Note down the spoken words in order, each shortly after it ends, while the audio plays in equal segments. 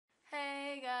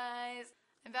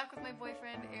I'm back with my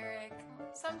boyfriend, Eric.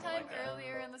 Sometime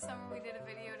earlier in the summer we did a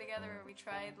video together where we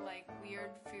tried like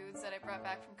weird foods that I brought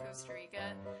back from Costa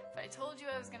Rica. But I told you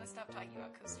I was going to stop talking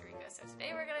about Costa Rica, so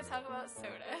today we're going to talk about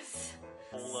sodas.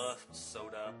 Cola,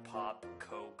 soda, pop,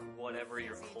 Coke, whatever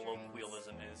your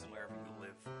colloquialism is and wherever you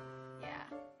live. Yeah.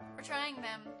 We're trying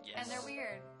them, Yes. and they're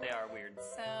weird. They are weird.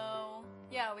 So,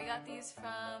 yeah, we got these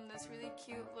from this really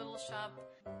cute little shop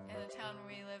in the town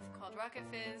where we live called Rocket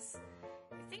Fizz.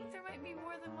 I think there might be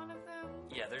more than one of them.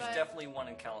 Yeah, there's definitely one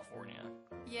in California.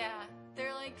 Yeah,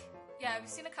 they're like, yeah, I've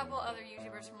seen a couple other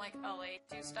YouTubers from like LA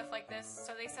do stuff like this.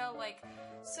 So they sell like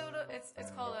soda, it's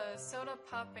called a soda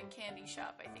pop and candy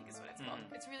shop, I think is what it's called.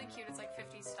 It's really cute, it's like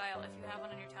 50s style. If you have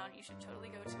one in your town, you should totally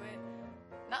go to it.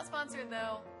 Not sponsored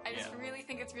though, I just really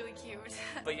think it's really cute.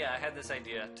 But yeah, I had this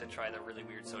idea to try the really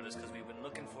weird sodas because we've been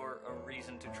looking for a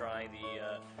reason to try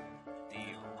the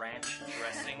ranch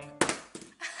dressing.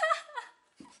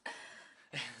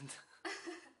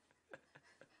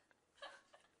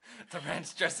 The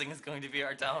ranch dressing is going to be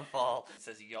our downfall. It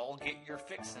says, y'all get your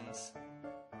fixins.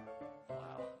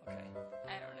 Wow, okay.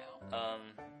 I don't know.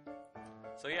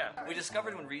 So yeah, we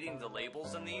discovered when reading the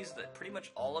labels on these that pretty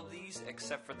much all of these,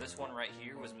 except for this one right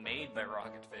here, was made by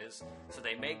Rocket Fizz. So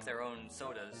they make their own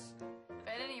sodas.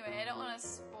 But anyway, I don't want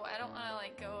to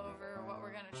like go over what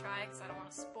we're gonna try because I don't want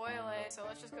to spoil it. So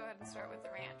let's just go ahead and start with the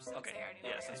ranch since they already know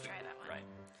we're gonna try that one. Right.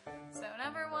 So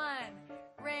number one,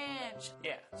 ranch.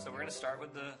 Yeah, so we're gonna start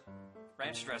with the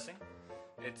ranch dressing.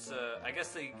 It's I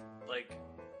guess they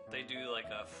do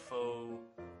like a faux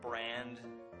brand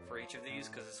for each of these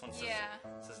because this one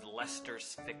says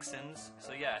Lester's Fixins.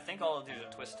 So yeah, I think all I'll do is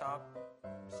a twist top.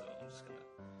 So I'm just gonna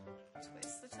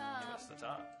twist the top. Twist the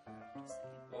top.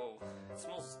 Whoa, it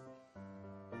smells.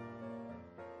 I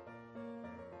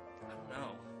don't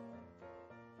know.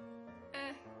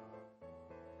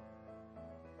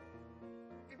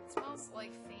 It smells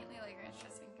like faintly like ranch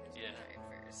dressing. Yeah. Try it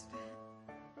first.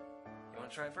 You want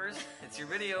to try it first? It's your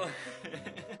video.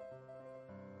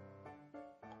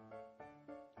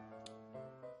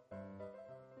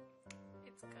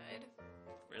 It's good.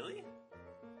 Really?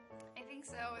 I think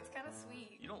so. It's kind of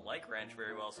sweet. You don't like ranch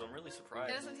very well, so I'm really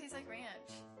surprised. It doesn't taste like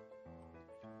ranch.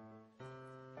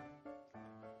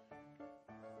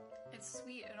 It's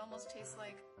sweet. It almost tastes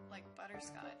like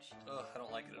butterscotch. Ugh, I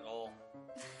don't like it at all.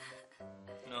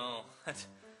 No,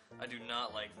 I do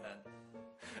not like that.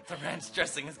 The ranch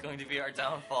dressing is going to be our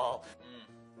downfall.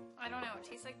 I don't know. It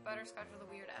tastes like butterscotch with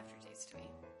a weird aftertaste to me.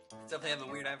 It definitely have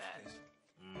a weird aftertaste.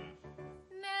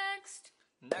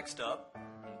 Next up,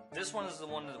 this one is the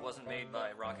one that wasn't made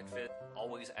by Rocket Fizz.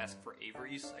 Always ask for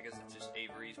Avery's. I guess it's just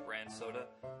Avery's brand soda.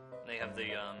 And they have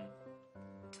the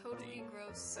Totally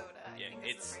Gross Soda. I think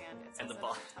it's the brand. It says and the at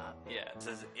bottom. top. Yeah, it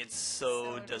says it's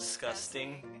so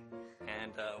disgusting.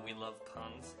 And we love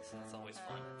puns, so that's always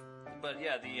fun. But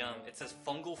yeah, it says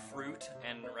fungal fruit,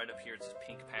 and right up here it says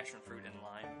pink passion fruit and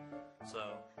lime.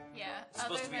 So yeah, it's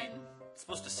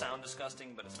supposed to sound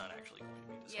disgusting, but it's not actually going to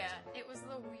be disgusting. Yeah, it was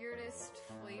the weirdest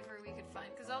flavor we could find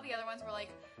because all the other ones were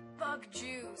like bug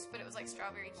juice, but it was like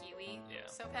strawberry kiwi. Yeah.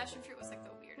 So passion fruit was like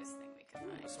the weirdest thing we could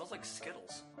find. It smells like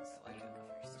Skittles. I like it. Go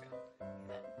first. Okay.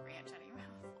 Get that ranch out of your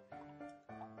mouth.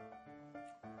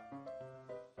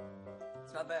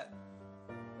 It's not bad.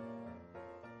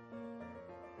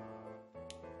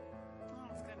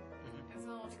 It's good. It's a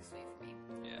little too sweet for me.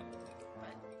 Yeah.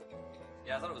 But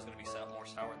Yeah, I thought it was going to be more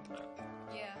sour than that.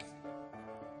 yeah.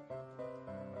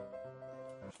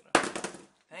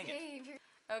 Dang it.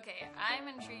 Okay, I'm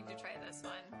intrigued to try this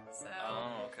one. So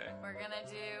okay. we're gonna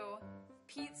do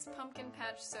Pete's Pumpkin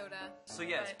Patch Soda. So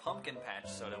yeah, it's pumpkin patch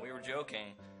soda. We were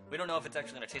joking. We don't know if it's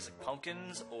actually going to taste like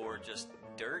pumpkins or just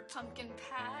dirt. Pumpkin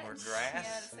patch. Or grass.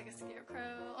 Yeah, it's like a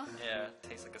scarecrow. Yeah, it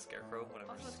tastes like a scarecrow.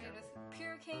 Whatever. Also made with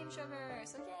pure cane sugar,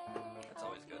 so yay! That's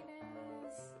always good.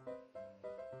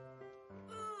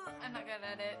 Ooh, I'm not good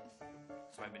at it.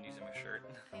 That's why I've been using my shirt.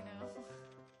 I know.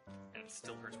 And it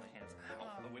still hurts my hands. Ow.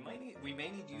 Oh. We may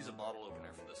need to use a bottle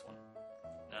opener for this one.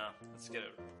 No, let's get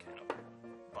a can opener.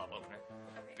 Bottle opener.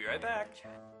 Okay. Be right back.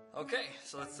 Okay,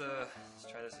 so let's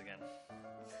try this again.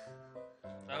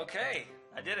 Okay,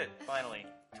 I did it finally.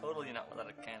 Totally not without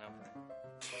a can opener.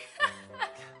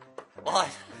 Well,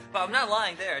 but I'm not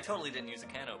lying there. I totally didn't use a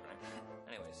can opener.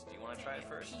 Anyways, do you want to try it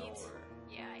first, or?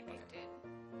 Yeah, I picked it.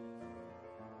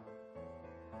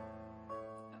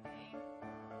 Okay.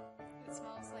 It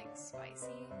smells like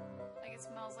spicy. Like it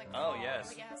smells like fall. Yes.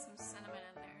 Like it has some cinnamon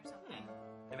in there or something.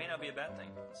 It may not be a bad thing.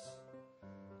 Let's see.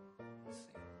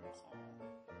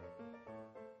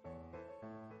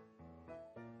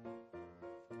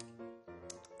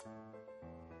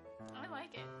 I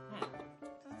like it.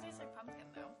 Doesn't taste like pumpkin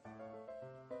though.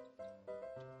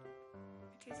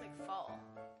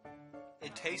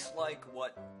 It tastes like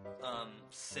what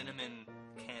cinnamon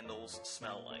candles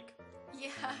smell like. Yeah.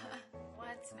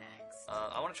 What's next?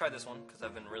 I want to try this one because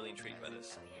I've been really intrigued by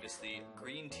this. Oh, yeah. It's the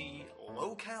green tea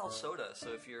low-cal soda. So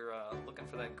if you're looking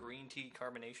for that green tea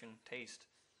carbonation taste,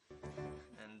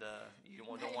 and you don't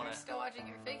want to... You're still watching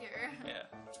your figure. Yeah.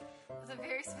 It's a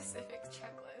very specific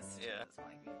checklist. Yeah. It smells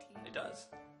like green tea. It does.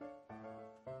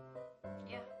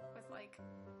 Yeah, with like...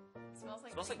 It smells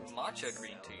like matcha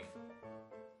green tea.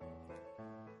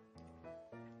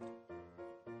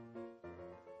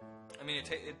 I mean,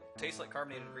 it tastes like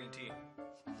carbonated green tea.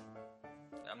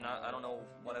 I don't know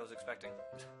what I was expecting.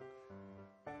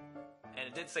 And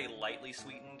it did say lightly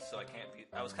sweetened, so I can't be...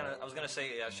 I was gonna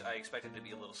say I expected it to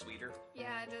be a little sweeter.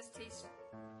 Yeah, it does taste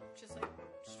just like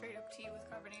straight up tea with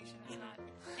carbonation. It's not.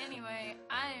 Anyway,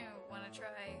 I want to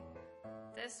try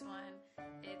this one.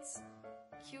 It's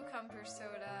cucumber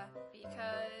soda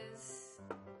because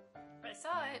I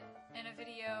saw it in a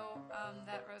video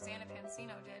that Rosanna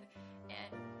Pansino did,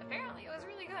 and apparently it was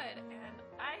really good, and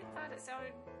I thought it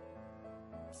sounded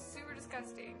super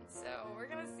disgusting, so we're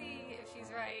gonna see if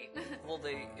she's right. Well,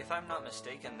 if I'm not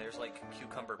mistaken, there's like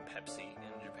cucumber Pepsi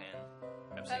in Japan.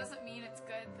 Pepsi. That doesn't mean it's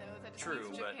good, though. That just True,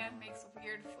 means Japan makes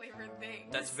weird flavored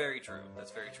things. That's very true.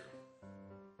 That's very true.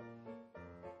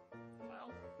 Well,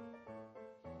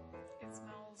 it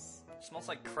smells... It smells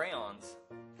like crayons.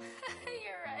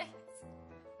 You're right.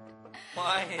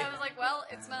 Why? I was like, well,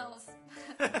 it smells.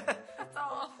 That's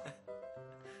all.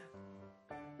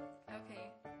 Okay.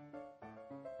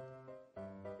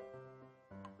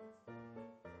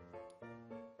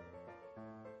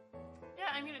 Yeah,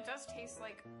 I mean, it does taste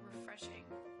like refreshing.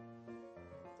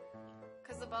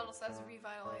 Because the bottle says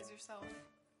revitalize yourself.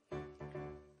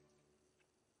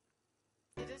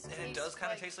 It does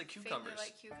kind of taste like cucumbers.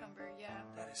 Like cucumber, yeah.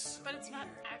 That is so But it's weird. not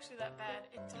actually that bad.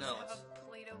 It does No, have a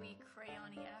Play-Doh-y,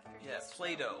 crayon-y aftertaste. Yeah,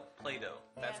 Play-Doh.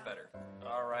 That's Yeah. better.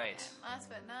 All right. And last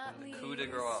but not The least... coup de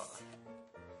grace.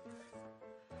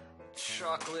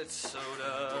 Chocolate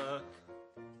soda.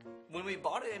 When we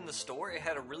bought it in the store, it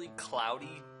had a really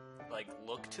cloudy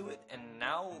look to it, and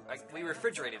now we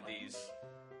refrigerated these.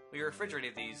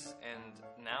 And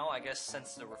now I guess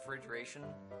since the refrigeration,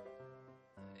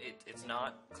 it's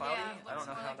not cloudy. Yeah, it I don't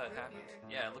know looks how more that like root happens. beer.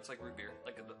 Yeah, it looks like root beer,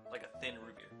 like a thin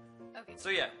root beer. Okay. So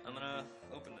yeah, I'm gonna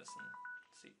open this and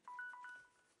see.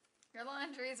 Your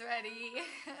laundry's ready.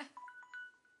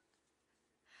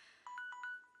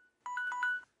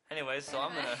 Anyways, so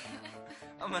I'm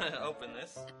gonna open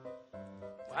this.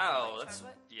 Wow, that's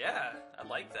chocolate? yeah, I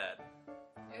like that.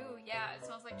 Ooh, yeah, it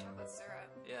smells like chocolate syrup.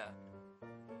 Yeah.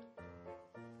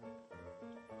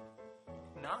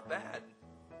 Not bad.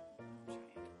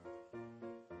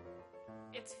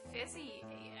 It's fizzy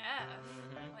AF.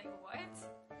 Mhm. Like, what?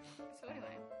 So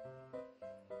anyway.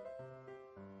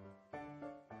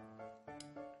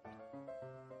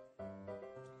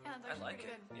 Yeah, it's I actually like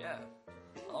pretty it. good. Yeah.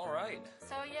 All right.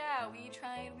 So yeah, we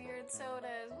tried weird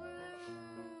sodas. Woo!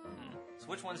 So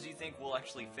which ones do you think we'll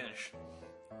actually finish?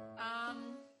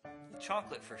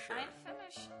 Chocolate for sure. I'd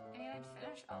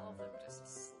finish all of them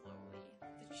just slowly.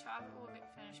 The chocolate will get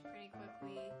finished pretty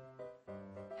quickly.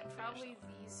 And probably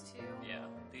these two. Yeah,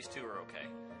 these two are okay.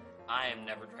 I am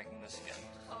never drinking this again.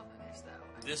 I'll finish that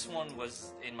one. This one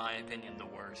was, in my opinion, the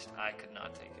worst. I could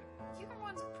not take it. Cucumber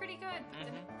one's pretty good, but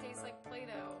then it tastes like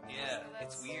Play-Doh. Yeah, so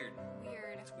that's it's weird.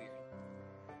 Weird. It's weird.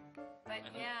 But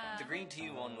And yeah. the green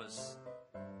tea one was...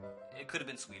 It could have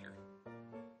been sweeter.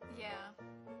 Yeah.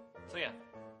 So yeah.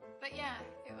 But yeah,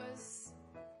 it was...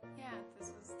 Yeah,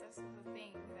 this was the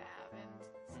thing that happened.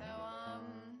 So,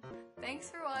 thanks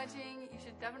for watching. You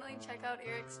should definitely check out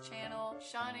Eryk's channel.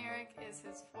 SeanAryk is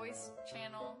his voice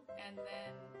channel, and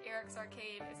then Eryk's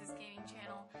Arcade is his gaming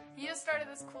channel. He just started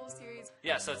this cool series.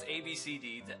 Yeah, so it's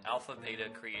ABCD, the Alpha Beta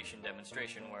Creation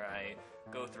Demonstration, where I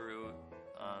go through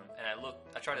and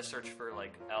I try to search for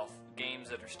games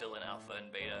that are still in alpha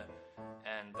and beta,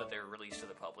 but they're released to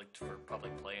the public for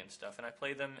public play and stuff, and I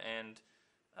play them and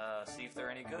see if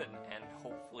they're any good, and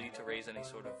hopefully to raise any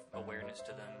sort of awareness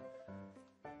to them.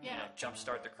 Yeah. You know,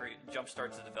 jumpstart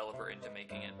the developer into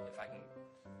making it. If I can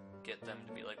get them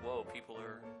to be like, whoa, people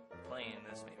are playing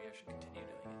this, maybe I should continue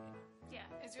doing it. Yeah,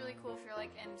 it's really cool if you're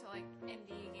into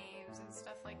indie games and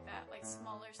stuff like that,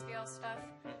 smaller scale stuff.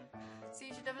 So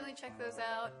you should definitely check those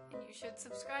out, and you should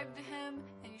subscribe to him,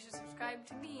 and you should subscribe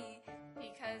to me,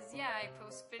 because yeah, I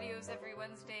post videos every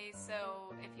Wednesday,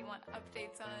 so if you want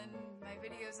updates on my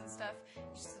videos and stuff, you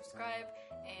should subscribe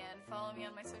and follow me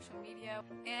on my social media.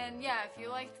 And yeah, if you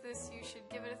liked this, you should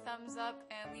give it a thumbs up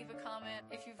and leave a comment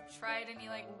if you've tried any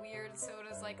like weird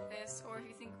sodas like this, or if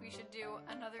you think we should do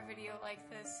another video like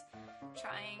this,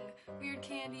 trying weird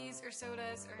candies or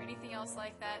sodas or anything else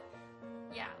like that.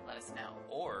 Yeah, let us know.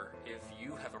 Or if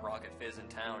you have a Rocket Fizz in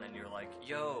town and you're like,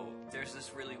 yo, there's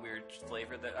this really weird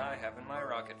flavor that I have in my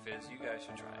Rocket Fizz, you guys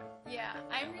should try it. Yeah,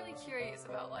 I'm really curious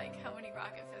about like how many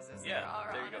Rocket Fizzes there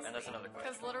are, there you honestly. go, and that's another question.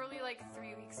 Because literally like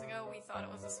 3 weeks ago we thought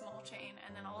it was a small chain,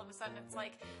 and then all of a sudden it's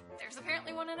like, there's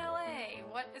apparently one in LA.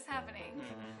 What is happening?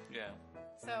 Yeah.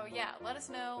 So yeah, let us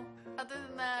know. Other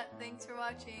than that, thanks for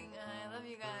watching. I love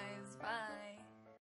you guys. Bye.